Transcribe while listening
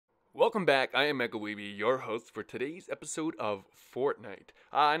Welcome back. I am MegaWeeby, your host for today's episode of Fortnite.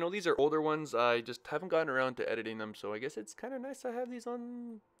 I know these are older ones. I just haven't gotten around to editing them, so I guess it's kind of nice to have these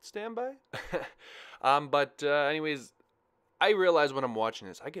on standby. Anyways, I realize when I'm watching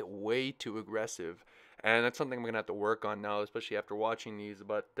this, I get way too aggressive, and that's something I'm gonna have to work on now, especially after watching these.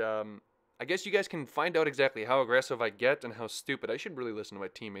 I guess you guys can find out exactly how aggressive I get and how stupid. I should really listen to my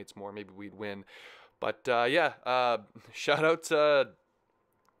teammates more. Maybe we'd win. Shout out to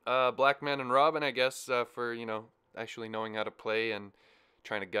Black Man and Robin, I guess, for actually knowing how to play and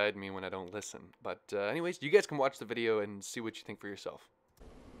trying to guide me when I don't listen. Anyways, you guys can watch the video and see what you think for yourself.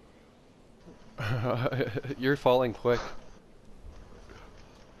 You're falling quick.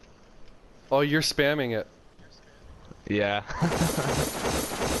 Oh, you're spamming it. Yeah.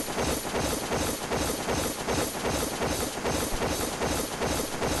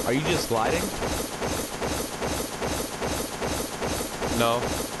 Are you just gliding? No,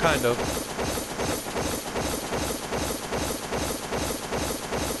 kind of.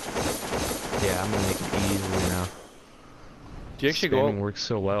 Yeah, I'm gonna make it easily now. Do you actually Spamming go? works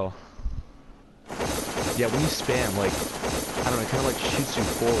so well. Yeah, when you spam, like, I don't know, it kind of like shoots you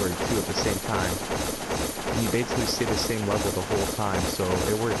forward too at the same time. And you basically stay the same level the whole time, so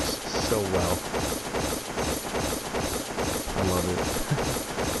it works so well. I love it.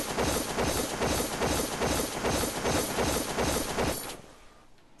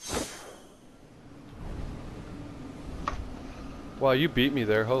 Wow, you beat me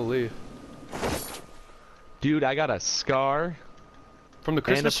there. Holy. Dude, I got a scar. From the And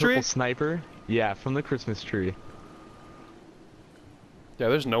a Christmas purple tree? sniper. Yeah, from the Christmas tree. Yeah,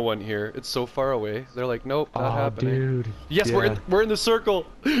 there's no one here. It's so far away. They're like, nope, not happening. Dude. Yes, Yeah. we're in the circle.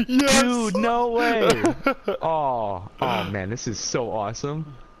 Yes. Dude, no way! Oh man, this is so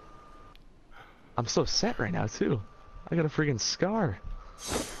awesome. I'm so set right now too. I got a freaking scar.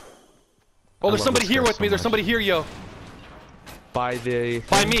 Oh, I there's love somebody this here guy with so me. There's much. somebody here, yo. By the...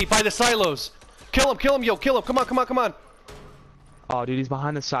 By me, by the silos. Kill him, yo, kill him. Come on, come on, come on. Oh, dude, he's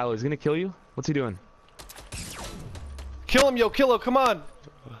behind the silo. He's gonna kill you? What's he doing? Kill him, yo, kill him. Come on.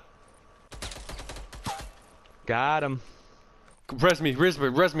 Got him. Res me. Don't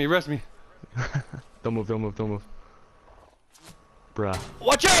move, don't move, don't move. Bruh.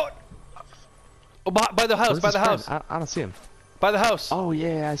 Watch out. Oh, by the house, Where's by his the friend? house. I don't see him. By the house. Oh,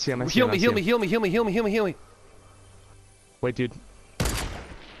 yeah, I see him. I see Heal him. me, I see heal him. me, heal me, heal me, heal me, heal me, heal me, heal me. Wait, dude.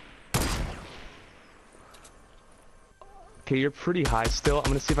 Okay, you're pretty high still. I'm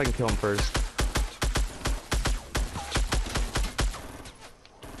gonna see if I can kill him first.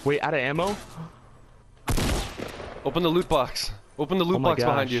 Wait, out of ammo? Open the loot box. Open the loot Oh my box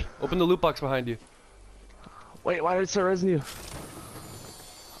behind gosh. you. Open the loot box behind you. Wait, why did it start resing you?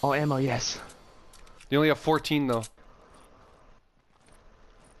 Oh, ammo, yes. You only have 14 though.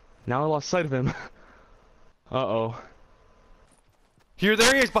 Now I lost sight of him. Uh-oh. Here,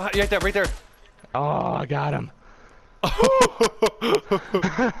 there he is, behind, right there. Oh, I got him.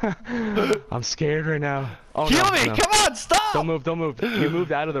 I'm scared right now. Oh, Kill no, me! no. Come on, stop! Don't move, don't move. You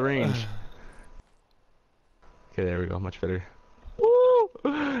moved out of the range. Okay, there we go. Much better. Woo!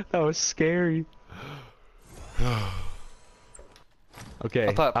 That was scary. Okay.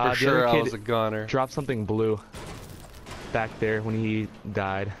 I thought for the sure other I kid was a goner. dropped something blue back there when he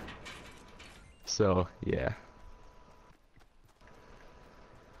died. So, yeah.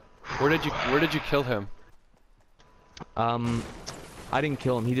 Where did you kill him? I didn't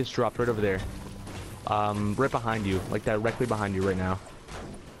kill him. He just dropped right over there. Right behind you. Like directly behind you right now.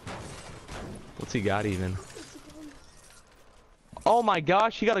 What's he got even? Oh my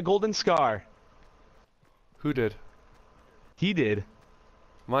gosh, he got a golden scar. Who did? He did.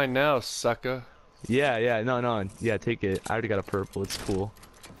 Mine now, sucker. Yeah, no. Yeah, take it. I already got a purple. It's cool.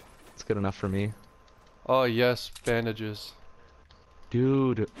 It's good enough for me. Oh yes, bandages.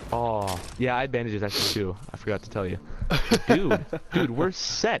 Dude. Oh. Yeah, I had bandages actually too. I forgot to tell you. Dude, we're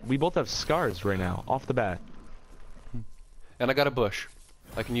set. We both have scars right now, off the bat. And I got a bush.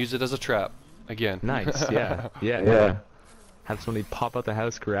 I can use it as a trap. Again. Nice, yeah. Have somebody pop out the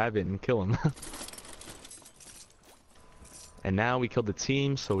house, grab it, and kill him. And now we killed the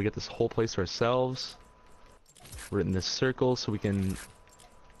team, so we get this whole place to ourselves. We're in this circle, so we can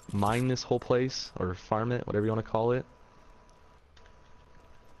mine this whole place, or farm it, whatever you want to call it.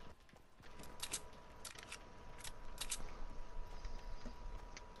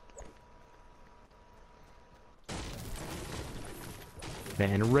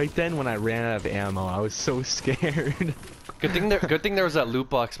 Man, right then when I ran out of ammo, I was so scared. Good thing there was that loot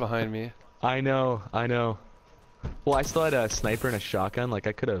box behind me. I know. Well, I still had a sniper and a shotgun. Like,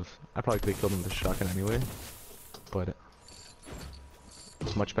 I probably could have killed him with a shotgun anyway. But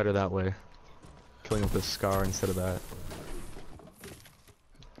It's much better that way. Killing with a scar instead of that.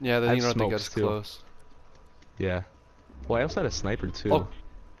 Yeah, I then you have don't have to get smokes, as too. close. Yeah. Well, I also had a sniper too. Oh,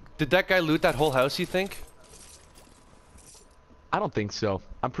 did that guy loot that whole house, you think? I don't think so.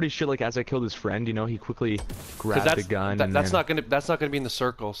 I'm pretty sure like as I killed his friend, you know, he quickly 'Cause grabbed the gun and that's then... not gonna be in the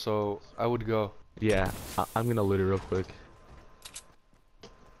circle, so I would go. Yeah, I'm gonna loot it real quick.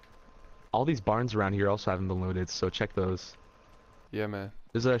 All these barns around here also haven't been looted, so check those. Yeah, man.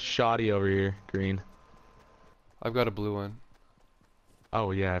 There's a shoddy over here, green. I've got a blue one.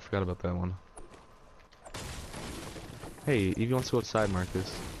 Oh yeah, I forgot about that one. Hey, Evie wants to go outside,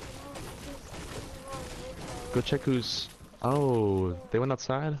 Marcus. Go check who's... Oh, they went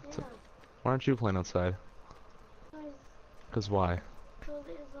outside? Why aren't you playing outside? Cause why?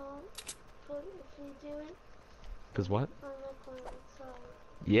 Cause what?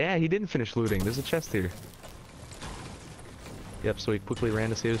 Yeah, he didn't finish looting. There's a chest here. Yep, so he quickly ran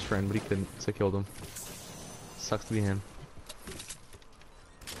to save his friend, but he couldn't, so I killed him. Sucks to be him.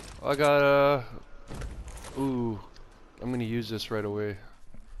 I got a... Ooh. I'm gonna use this right away.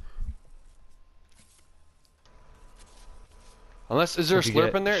 Unless, is there a Did you slurp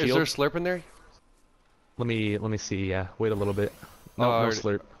get in there? Is shield? there a slurp in there? Let me see, yeah. Wait a little bit. No, no already-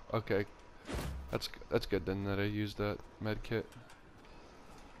 slurp. Okay. That's good then that I used that med kit.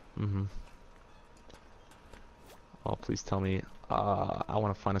 Mm-hmm. Oh, please tell me. I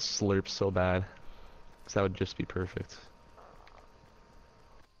want to find a slurp so bad. Because that would just be perfect.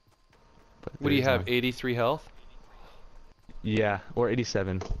 But What do you there's have, none. 83 health? Yeah, or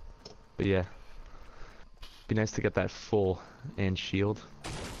 87. But yeah. Be nice to get that full and shield.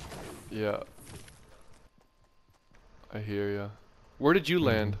 Yeah. I hear ya. Where did you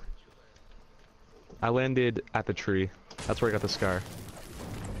land? I landed at the tree. That's where I got the scar.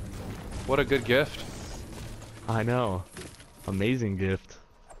 What a good gift. I know. Amazing gift.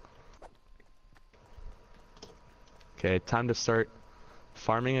 Okay, time to start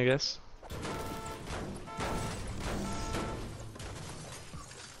farming, I guess.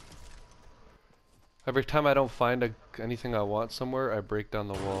 Every time I don't find anything I want somewhere, I break down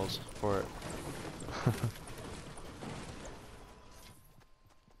the walls for it.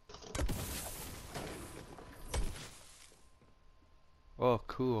 Oh,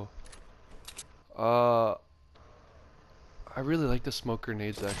 cool. I really like the smoke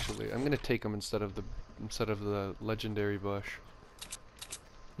grenades actually. I'm gonna take them instead of the legendary bush.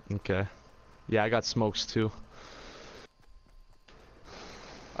 Okay. Yeah, I got smokes too.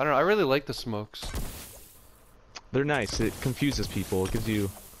 I don't know. I really like the smokes They're nice. It confuses people. It gives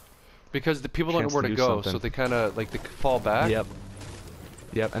you... because the people don't know Chance where to to do go, something. so they kind of like they fall back Yep.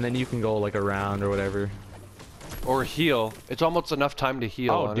 Yep, and then you can go like around or whatever. or heal. It's almost enough time to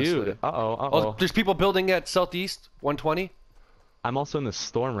heal. Oh, honestly. dude. Uh-oh, uh-oh. Oh, there's people building at southeast 120. I'm also in the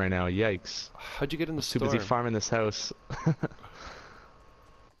storm right now. Yikes. How'd you get in the Too storm? busy farming this house.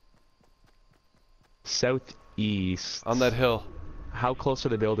 Southeast. On that hill. How close are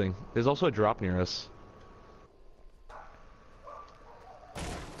they building? There's also a drop near us.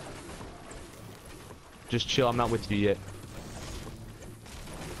 Just chill, I'm not with you yet.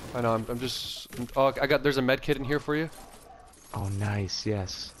 I know. I'm just. Oh, there's a med kit in here for you. Oh, nice,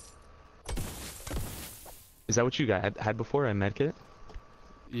 yes. Is that what you had before, a medkit?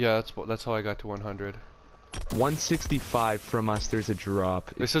 Yeah, that's how I got to 100. 165 from us, there's a drop.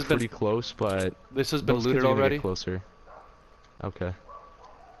 This It's has been- pretty close, but This has been those looted kids are gonna already. get closer. Okay.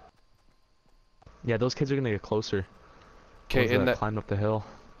 Yeah, those kids are gonna get closer. Okay, Ones in that. climbed up the hill.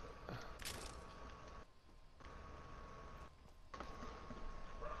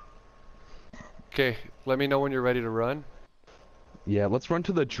 Okay, let me know when you're ready to run. Yeah, let's run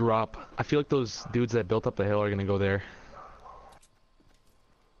to the drop. I feel like those dudes that built up the hill are gonna go there.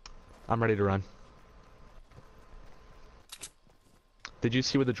 I'm ready to run. Did you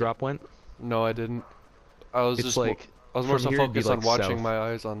see where the drop went? No, I didn't. I was It's just. like I was more from so here it'd be, focused on like, watching south. my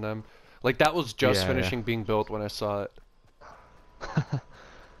eyes on them. Like that was just Yeah, finishing being built when I saw it.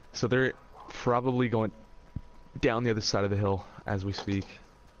 So they're probably going down the other side of the hill as we speak.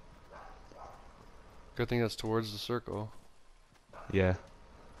 Good thing that's towards the circle. Yeah.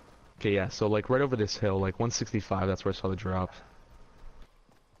 Okay, yeah, so like right over this hill, like 165, that's where I saw the drop.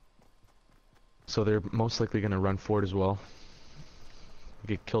 So they're most likely gonna run forward as well.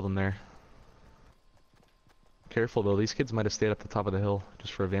 We could kill them there. Careful though, these kids might have stayed at the top of the hill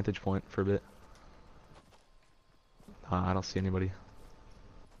just for a vantage point for a bit. I don't see anybody.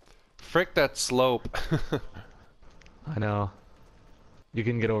 Frick that slope. I know. You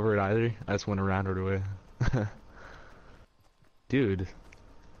can get over it either. I just went around it away. Dude.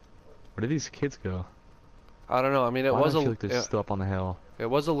 Where did these kids go? I don't know. I mean, it Why do was I a. feel like they're still up on the hill. It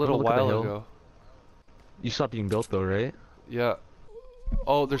was a Wanna little look at the while hill? ago. You stopped being built though, right? Yeah.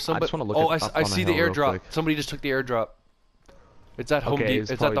 Oh, there's I somebody. just want to look Oh, up I on the see the hill real airdrop. quick. Somebody just took the airdrop. It's at Home Okay, Depot.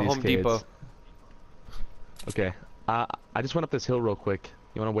 it's It's at the probably these Home Depot. kids. Okay. I just went up this hill real quick.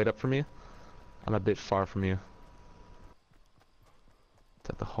 You want to wait up for me? I'm a bit far from you. It's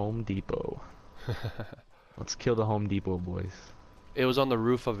at the Home Depot. Let's kill the Home Depot, boys. It was on the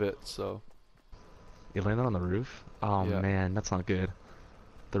roof of it, so. You landed on the roof? Oh Yeah. man, that's not good.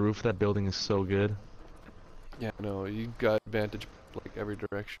 The roof of that building is so good. Yeah, no, you got advantage like every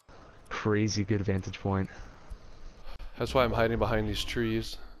direction. Crazy good vantage point. That's why I'm hiding behind these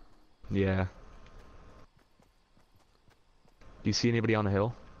trees. Yeah. Do you see anybody on the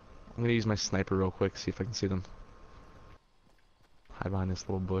hill? I'm gonna use my sniper real quick, see if I can see them. Hide behind this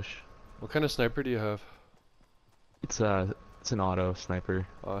little bush. What kind of sniper do you have? It's an auto sniper.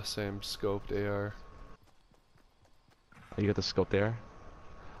 Same scoped AR. Oh, you got the scope there?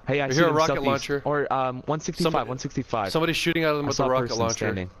 Hey, I We see hear a them rocket southeast. launcher. Or 165, Somebody- 165. Somebody's shooting at them I with saw the a rocket person launcher.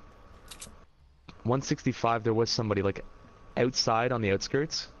 standing. 165, there was somebody like outside on the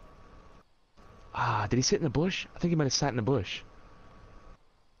outskirts. Did he sit in the bush? I think he might have sat in the bush.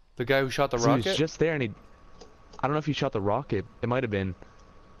 The guy who shot the So he rocket? was just there and I don't know if he shot the rocket. It might have been.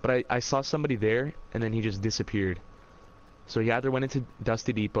 But I saw somebody there and then he just disappeared. So he either went into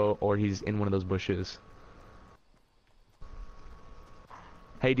Dusty Depot or he's in one of those bushes.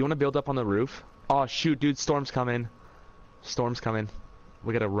 Hey, do you want to build up on the roof? Oh shoot, dude, storm's coming. Storm's coming.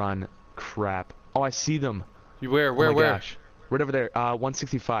 We gotta run. Crap. Oh, I see them. Where? Oh my Where? gosh. Right over there.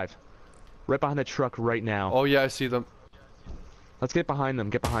 165. Right behind the truck right now. Oh yeah, I see them. Let's get behind them.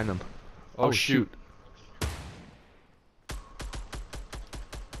 Get behind them. Oh, shoot.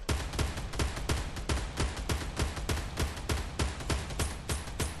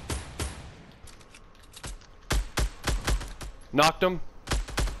 Knocked him.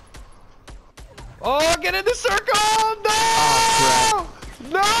 Oh, get in the circle! No! Oh,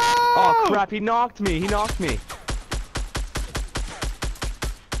 No! Oh crap, he knocked me. He knocked me.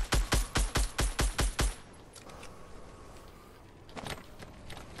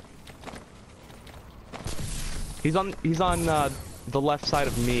 He's on the left side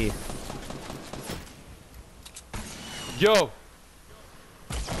of me. Yo!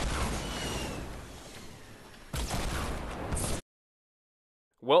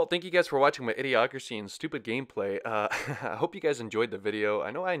 Well, thank you guys for watching my idiocracy and stupid gameplay. I hope you guys enjoyed the video. I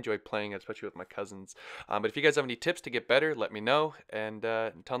know I enjoyed playing it, especially with my cousins. But if you guys have any tips to get better, let me know. And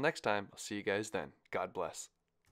until next time, I'll see you guys then. God bless.